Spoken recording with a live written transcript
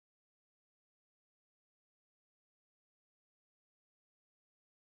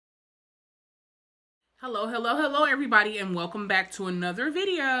Hello everybody, and welcome back to another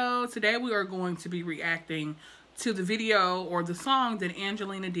video. Today we are going to be reacting to the video or the song that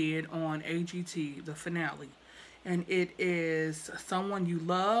Angelina did on AGT, the finale. And it is Someone You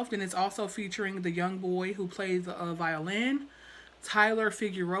Loved, and it's also featuring the young boy who plays a violin, Tyler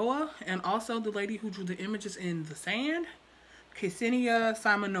Figueroa, and also the lady who drew the images in the sand, Ksenia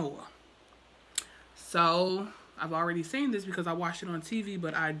Simonova. So I've already seen this because I watched it on TV,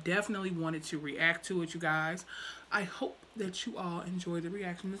 but I definitely wanted to react to it, you guys. I hope that you all enjoy the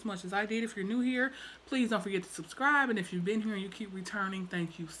reaction as much as I did. If you're new here, please don't forget to subscribe. And if you've been here and you keep returning,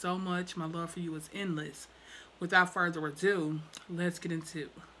 thank you so much. My love for you is endless. Without further ado, let's get into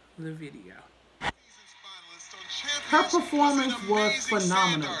the video. Her performance was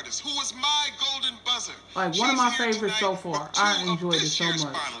phenomenal. Like one of my favorites so far. I enjoyed it so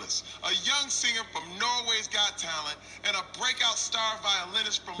much. A young singer from Norway's Got Talent and a breakout star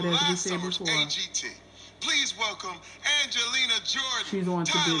violinist from last summer's AGT. Please welcome Angelina Jordan, she's on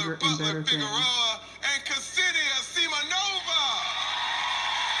to bigger and better things. And Ksenia Simonova.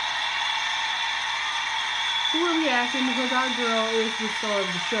 We're reacting because our girl is the star of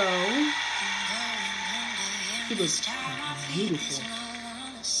the show. She looks beautiful.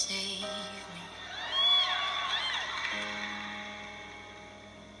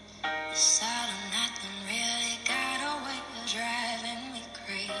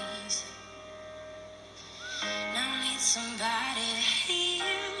 Somebody to heal,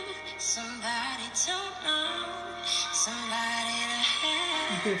 somebody to know, somebody to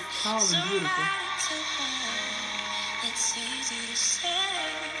have, just tall and beautiful. It's easy to say,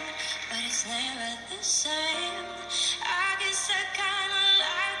 but it's never the same. I guess I kinda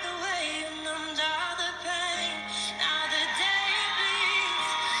like the way you numbed all the pain. Now the day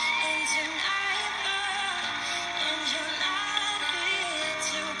bleeds into nightfall, and you're not here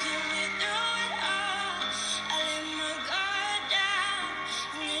to get me through it all. I let my guard down,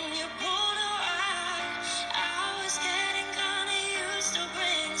 and then you pulled away. I was getting kinda used to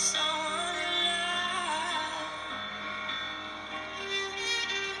being someone in love.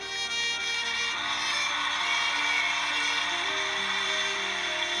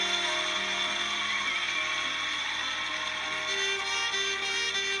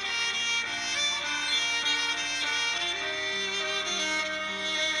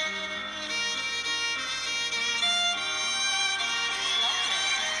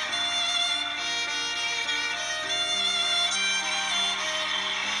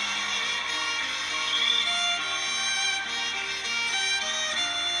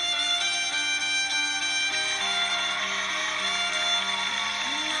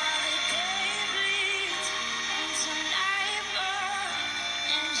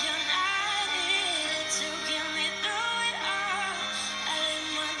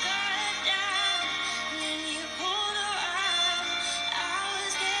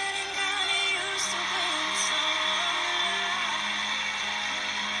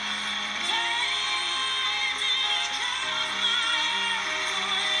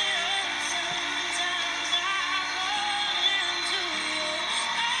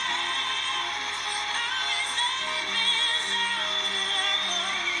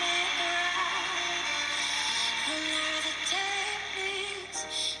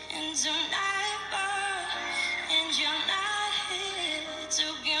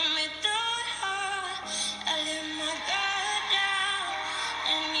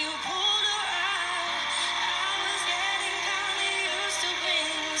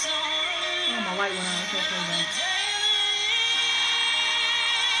 My light went on. Okay,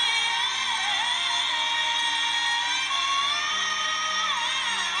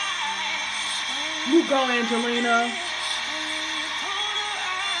 you go, Angelina.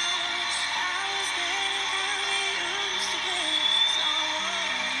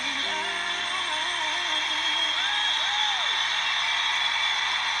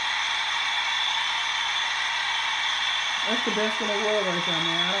 That's the best in the world right there,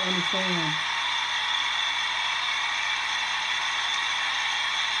 man. I don't understand.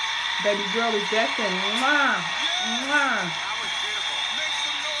 Baby girl is destined. Mwah. Mwah. That was beautiful. Make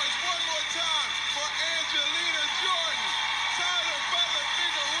some noise one more time for Angelina Jordan, Tyler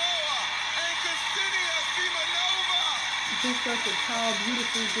Figueroa, and Ksenia Simonova. Just such a tall,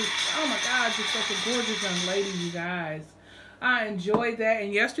 beautiful, just, oh my God, just such a gorgeous young lady, you guys. I enjoyed that.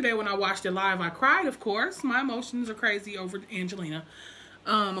 And yesterday when I watched it live, I cried, of course. My emotions are crazy over Angelina.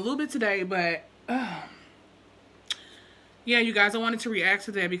 A little bit today, but yeah, you guys, I wanted to react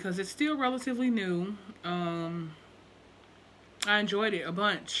to that because it's still relatively new. I enjoyed it a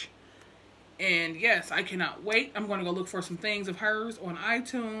bunch. And yes, I cannot wait. I'm going to go look for some things of hers on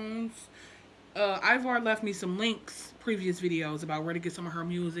iTunes Ivor left me some links, previous videos about where to get some of her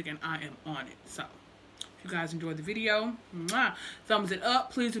music, and I am on it. So if you guys enjoyed the video, thumbs it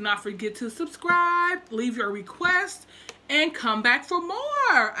up. Please do not forget to subscribe, leave your request, and come back for more.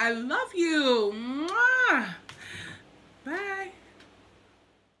 I love you.